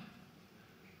God.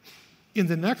 In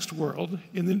the next world,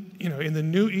 in the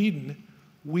new Eden,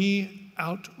 we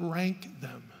outrank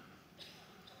them.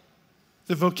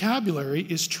 The vocabulary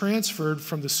is transferred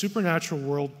from the supernatural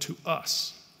world to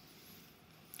us.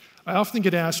 I often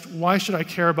get asked, why should I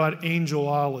care about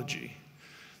angelology,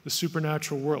 the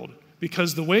supernatural world?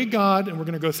 Because the way God, and we're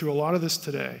going to go through a lot of this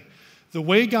today, the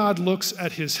way God looks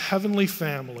at his heavenly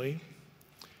family,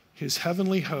 his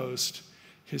heavenly host,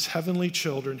 his heavenly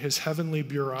children, his heavenly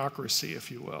bureaucracy,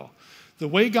 if you will, The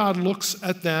way God looks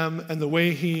at them and the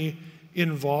way he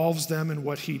involves them in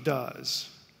what he does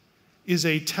is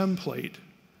a template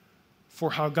for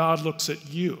how God looks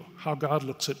at you, how God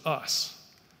looks at us,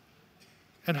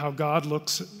 and how God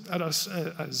looks at us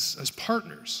as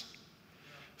partners.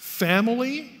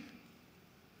 Family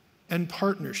and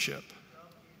partnership,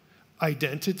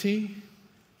 identity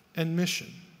and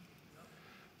mission.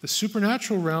 The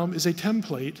supernatural realm is a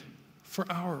template for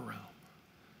our realm.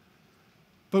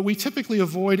 But we typically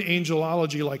avoid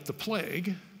angelology like the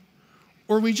plague,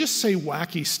 or we just say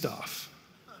wacky stuff.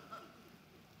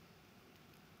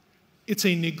 It's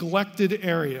a neglected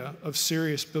area of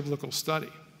serious biblical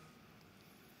study.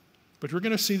 But we're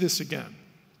going to see this again.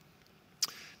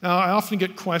 Now, I often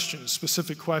get questions,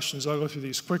 specific questions. I'll go through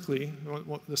these quickly.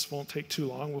 This won't take too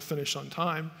long. We'll finish on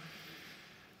time.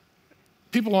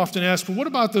 People often ask, well, what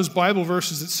about those Bible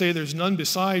verses that say there's none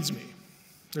besides me?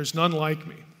 There's none like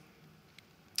me.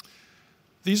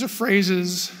 These are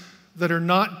phrases that are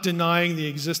not denying the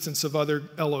existence of other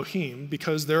Elohim,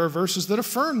 because there are verses that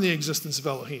affirm the existence of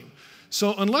Elohim.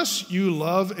 So unless you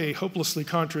love a hopelessly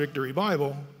contradictory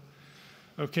Bible,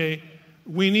 okay,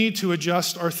 we need to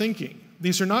adjust our thinking.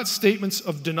 These are not statements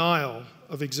of denial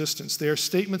of existence. They are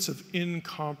statements of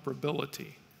incomparability.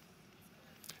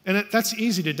 And that's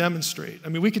easy to demonstrate. I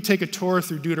mean, we could take a tour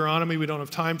through Deuteronomy. We don't have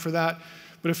time for that.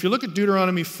 But if you look at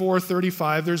Deuteronomy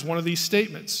 4:35, there's one of these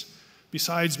statements.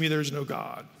 Besides me, there's no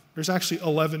God. There's actually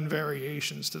 11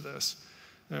 variations to this,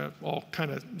 all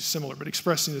kind of similar, but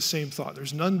expressing the same thought.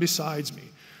 There's none besides me.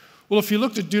 Well, if you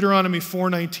looked at Deuteronomy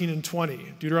 4:19 and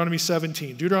 20, Deuteronomy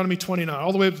 17, Deuteronomy 29,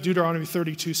 all the way up to Deuteronomy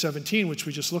 32:17, which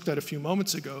we just looked at a few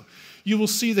moments ago, you will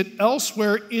see that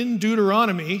elsewhere in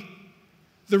Deuteronomy,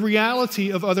 the reality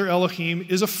of other Elohim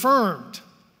is affirmed.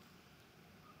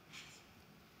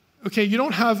 Okay, you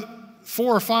don't have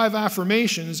 4 or 5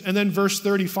 affirmations, and then verse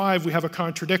 35, we have a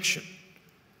contradiction.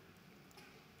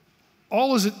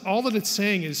 All that it's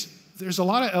saying is there's a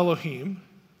lot of Elohim.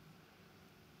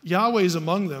 Yahweh is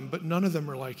among them, but none of them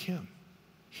are like him.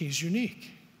 He's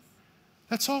unique.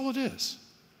 That's all it is.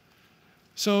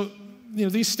 So,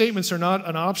 these statements are not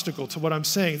an obstacle to what I'm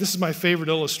saying. This is my favorite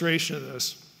illustration of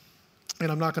this,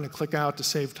 and I'm not going to click out to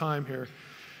save time here.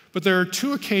 But there are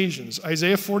 2 occasions,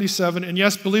 Isaiah 47, and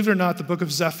yes, believe it or not, the book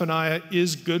of Zephaniah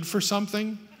is good for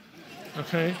something.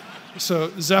 Okay?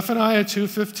 So Zephaniah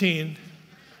 2:15.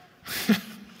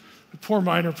 The poor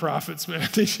minor prophets, man.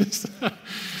 They just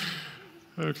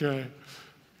okay.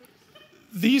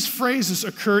 These phrases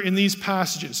occur in these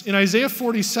passages. In Isaiah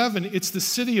 47, it's the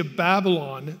city of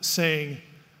Babylon saying,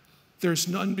 there's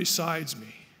none besides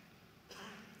me.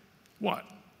 What?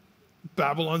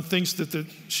 Babylon thinks that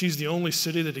she's the only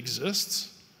city that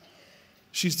exists?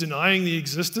 She's denying the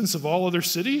existence of all other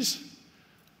cities?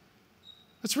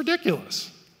 That's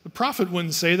ridiculous. The prophet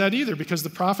wouldn't say that either, because the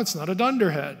prophet's not a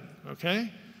dunderhead,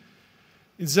 okay?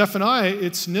 In Zephaniah,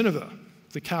 it's Nineveh,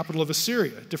 the capital of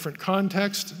Assyria. Different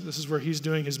context. This is where he's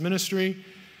doing his ministry.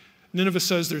 Nineveh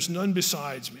says, there's none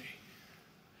besides me.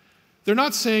 They're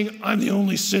not saying, I'm the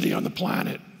only city on the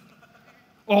planet.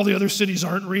 All the other cities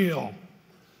aren't real.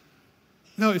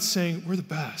 No, it's saying, we're the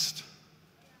best.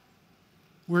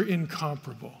 We're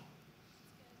incomparable.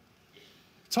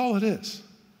 That's all it is.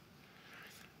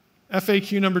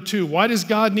 FAQ number 2, why does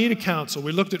God need a council?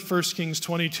 We looked at 1 Kings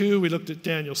 22. We looked at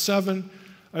Daniel 7.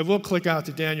 I will click out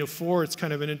to Daniel 4. It's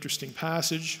kind of an interesting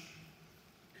passage.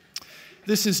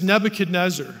 This is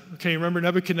Nebuchadnezzar. Okay, remember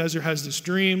Nebuchadnezzar has this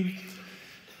dream,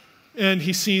 and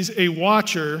he sees a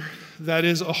watcher that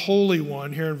is a holy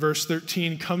one, here in verse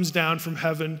 13, comes down from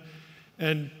heaven,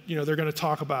 and they're going to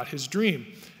talk about his dream.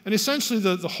 And essentially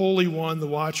the holy one, the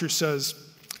watcher, says,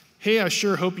 hey, I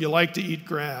sure hope you like to eat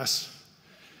grass,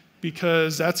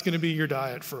 because that's going to be your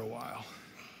diet for a while.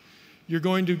 You're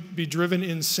going to be driven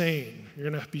insane. You're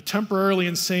going to be temporarily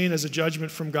insane as a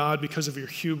judgment from God because of your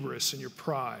hubris and your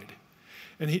pride.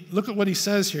 And look at what he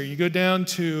says here. You go down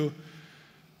to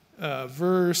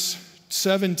verse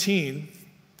 17.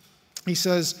 He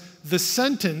says, the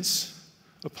sentence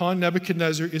upon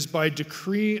Nebuchadnezzar is by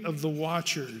decree of the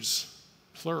watchers,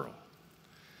 plural.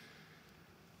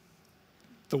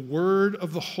 The word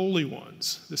of the holy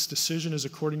ones. This decision is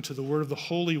according to the word of the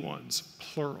holy ones,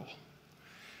 plural.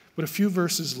 But a few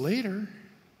verses later,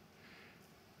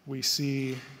 we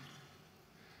see,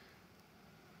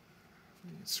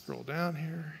 scroll down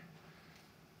here.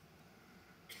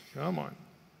 Come on.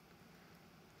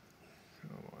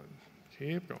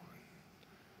 Keep going.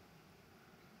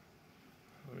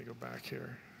 Let me go back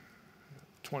here.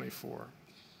 24.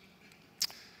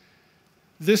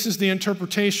 This is the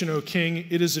interpretation, O king.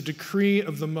 It is a decree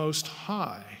of the Most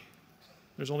High.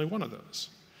 There's only one of those.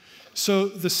 So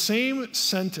the same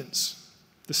sentence,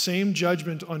 the same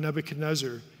judgment on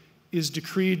Nebuchadnezzar is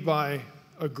decreed by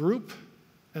a group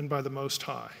and by the Most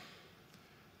High.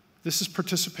 This is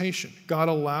participation. God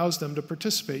allows them to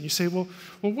participate. You say, well,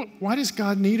 why does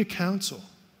God need a council?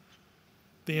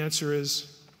 The answer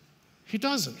is, he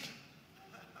doesn't.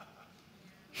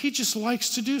 He just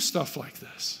likes to do stuff like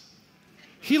this.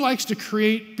 He likes to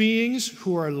create beings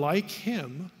who are like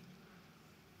him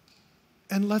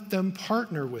and let them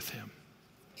partner with him.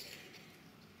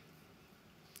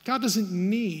 God doesn't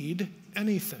need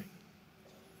anything.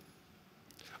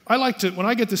 When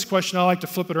I get this question, I like to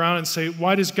flip it around and say,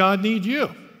 why does God need you?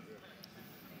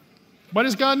 Why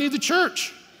does God need the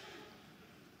church?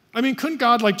 I mean, couldn't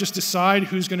God just decide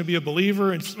who's going to be a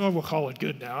believer and, we'll call it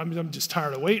good now. I mean, I'm just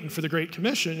tired of waiting for the Great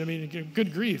Commission. I mean,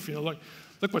 good grief, look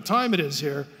what time it is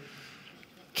here.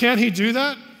 Can't he do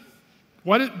that?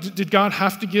 Why did God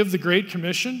have to give the Great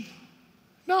Commission?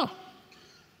 No.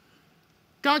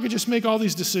 God could just make all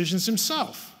these decisions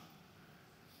himself.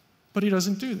 But he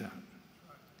doesn't do that.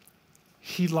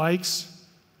 He likes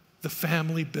the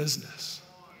family business.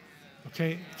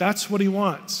 Okay? That's what he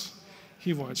wants.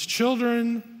 He wants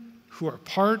children who are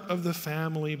part of the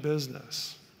family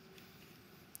business.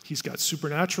 He's got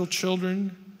supernatural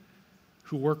children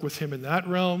who work with him in that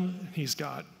realm. He's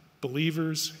got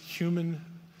believers, human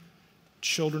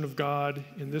children of God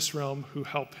in this realm who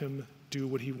help him do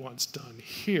what he wants done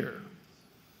here.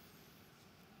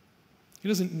 He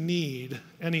doesn't need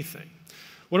anything.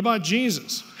 What about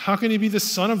Jesus? How can he be the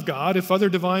Son of God if other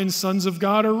divine sons of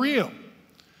God are real?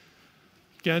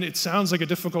 Again, it sounds like a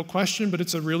difficult question, but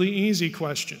it's a really easy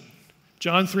question.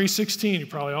 John 3:16, you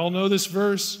probably all know this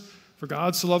verse. For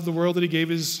God so loved the world that he gave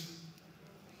his...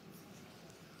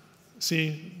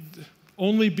 See,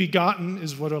 only begotten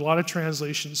is what a lot of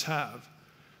translations have.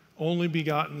 Only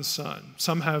begotten Son.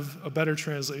 Some have a better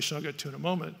translation I'll get to in a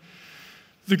moment.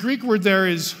 The Greek word there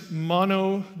is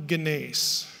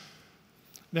monogenes.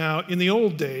 Now, in the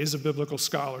old days of biblical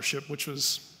scholarship, which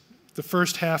was the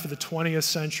first half of the 20th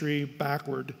century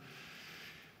backward,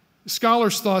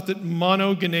 scholars thought that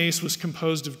monogenes was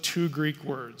composed of two Greek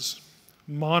words.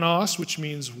 Monos, which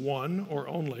means one or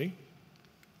only.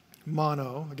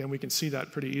 Mono, again, we can see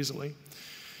that pretty easily.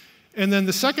 And then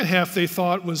the second half they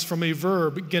thought was from a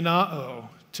verb, genao,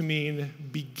 to mean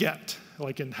beget,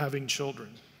 like in having children.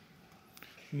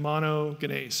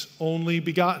 Monogenes, only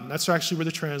begotten. That's actually where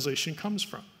the translation comes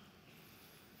from.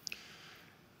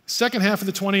 Second half of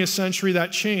the 20th century,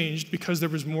 that changed because there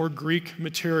was more Greek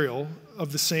material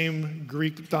of the same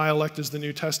Greek dialect as the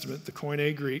New Testament, the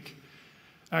Koine Greek.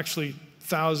 Actually,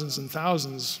 thousands and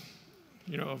thousands,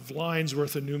 of lines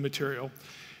worth of new material.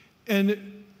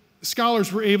 And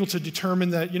scholars were able to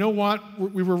determine that,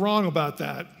 we were wrong about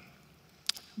that.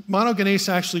 Monogenes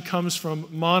actually comes from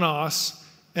monos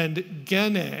and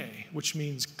gene, which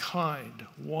means kind,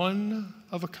 one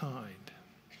of a kind.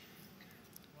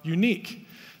 Unique.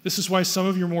 This is why some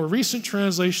of your more recent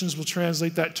translations will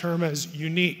translate that term as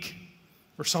unique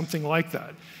or something like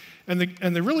that. And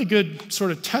the really good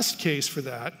sort of test case for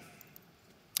that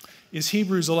is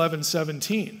Hebrews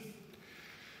 11:17.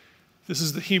 This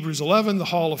is the Hebrews 11, the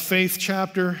Hall of Faith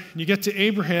chapter. And you get to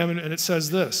Abraham, and it says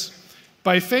this: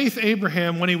 By faith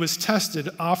Abraham, when he was tested,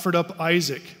 offered up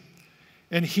Isaac.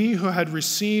 And he who had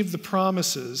received the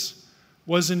promises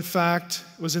was in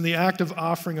the act of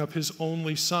offering up his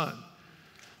only son.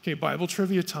 Okay, Bible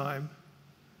trivia time.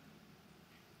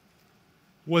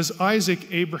 Was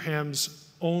Isaac Abraham's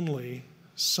only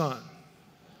son?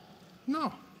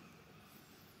 No.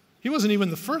 He wasn't even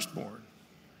the firstborn,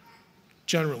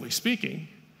 generally speaking.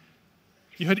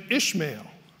 You had Ishmael.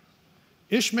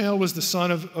 Ishmael was the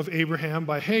son of Abraham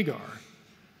by Hagar.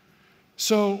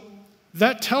 So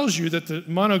that tells you that the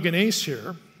monogenes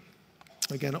here,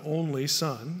 again, only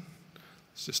son.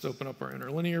 Let's just open up our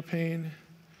interlinear pane.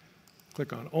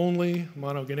 Click on only,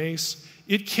 monogenes.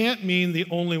 It can't mean the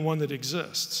only one that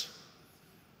exists.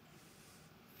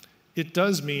 It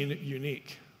does mean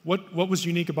unique. What was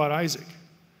unique about Isaac?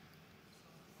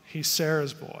 He's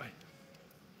Sarah's boy,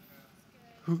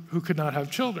 who could not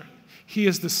have children. He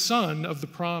is the son of the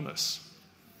promise.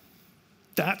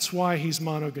 That's why he's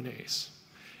monogenes.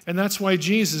 And that's why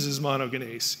Jesus is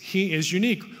monogenes. He is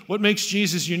unique. What makes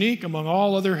Jesus unique among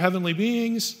all other heavenly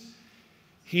beings?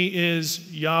 He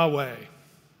is Yahweh,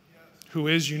 who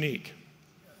is unique.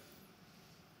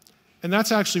 And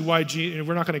that's actually why,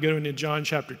 we're not going to go into John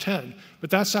chapter 10, but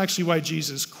that's actually why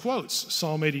Jesus quotes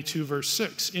Psalm 82, verse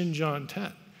 6 in John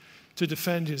 10 to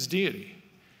defend his deity.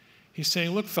 He's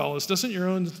saying, look, fellas, doesn't your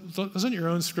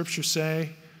own scripture say,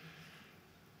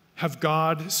 have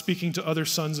God speaking to other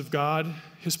sons of God?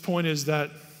 His point is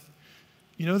that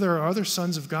You know, there are other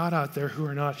sons of God out there who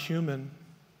are not human.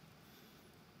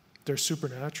 They're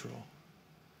supernatural.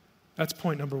 That's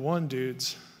point number one,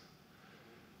 dudes.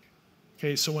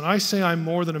 Okay, so when I say I'm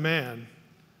more than a man,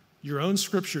 your own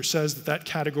scripture says that that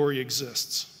category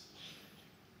exists.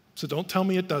 So don't tell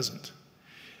me it doesn't.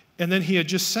 And then he had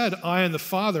just said, I and the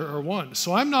Father are one.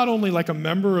 So I'm not only like a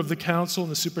member of the council in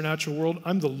the supernatural world,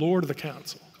 I'm the Lord of the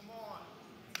council.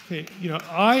 Okay,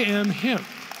 I am him.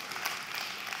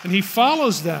 And he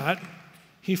follows that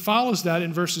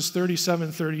in verses 37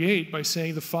 and 38 by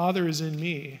saying, the Father is in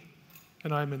me,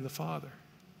 and I'm in the Father.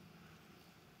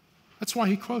 That's why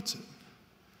he quotes it.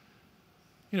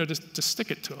 To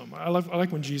stick it to him. I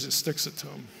like when Jesus sticks it to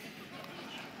him.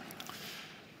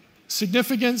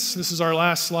 Significance, this is our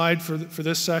last slide for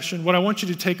this session. What I want you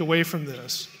to take away from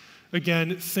this,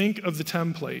 again, think of the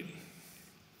template.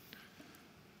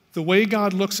 The way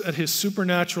God looks at his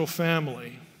supernatural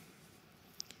family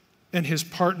and his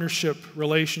partnership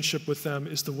relationship with them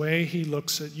is the way he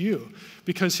looks at you.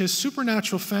 Because his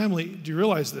supernatural family, do you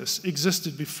realize this,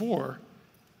 existed before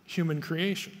human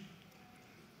creation.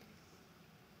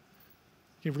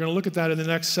 Okay, we're going to look at that in the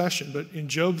next session, but in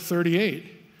Job 38,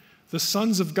 the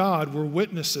sons of God were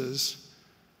witnesses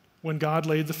when God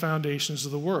laid the foundations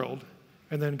of the world,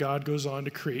 and then God goes on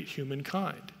to create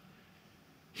humankind.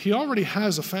 He already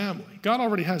has a family. God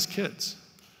already has kids.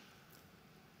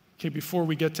 Okay, before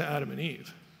we get to Adam and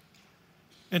Eve.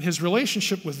 And his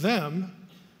relationship with them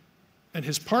and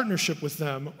his partnership with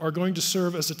them are going to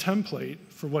serve as a template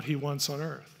for what he wants on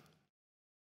earth.